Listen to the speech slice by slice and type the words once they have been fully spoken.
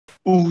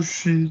Oh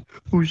shit.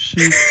 Oh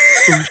shit.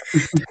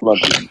 Oh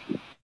shit.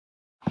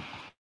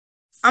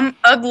 I'm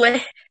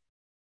ugly.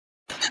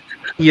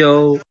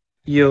 Yo.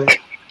 Yo.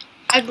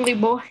 Ugly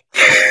boy.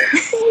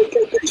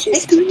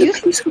 Excuse me.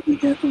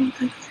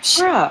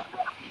 Bruh.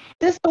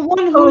 That's the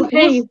one who Oh,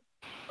 hey.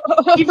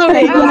 keeps Oh,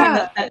 saying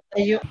yeah. that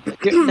you're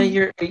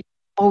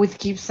always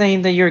keep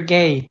saying that you're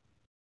gay.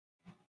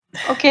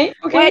 Okay.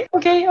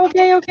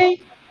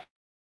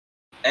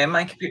 And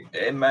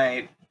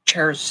my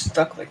chair is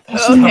stuck like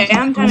this. Okay,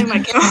 I'm turning my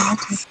camera.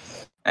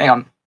 Hang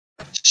on.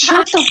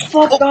 Shut the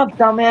fuck up,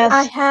 dumbass.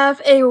 I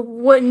have a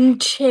wooden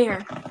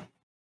chair.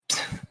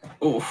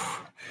 Oof.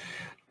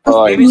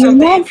 Oh, Maybe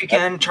someday if you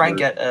can try and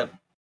get a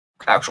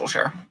actual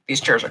chair. These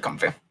chairs are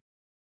comfy.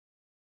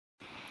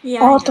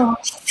 Yeah. I know.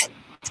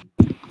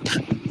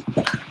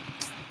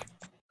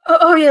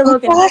 Oh yeah,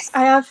 Logan.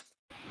 I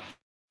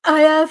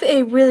have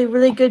a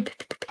really good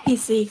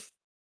PC.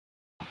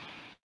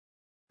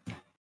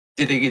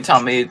 Did you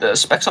tell me the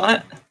specs on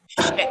it?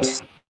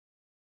 Shit.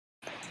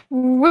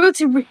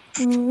 World's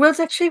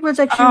actually really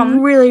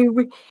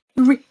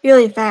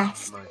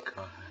fast.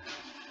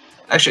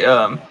 Actually,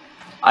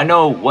 I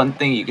know one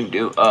thing you can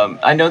do.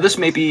 I know this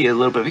may be a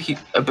little bit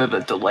of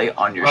a delay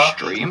on your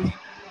stream,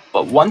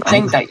 but one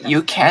thing that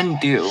you can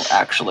do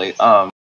actually,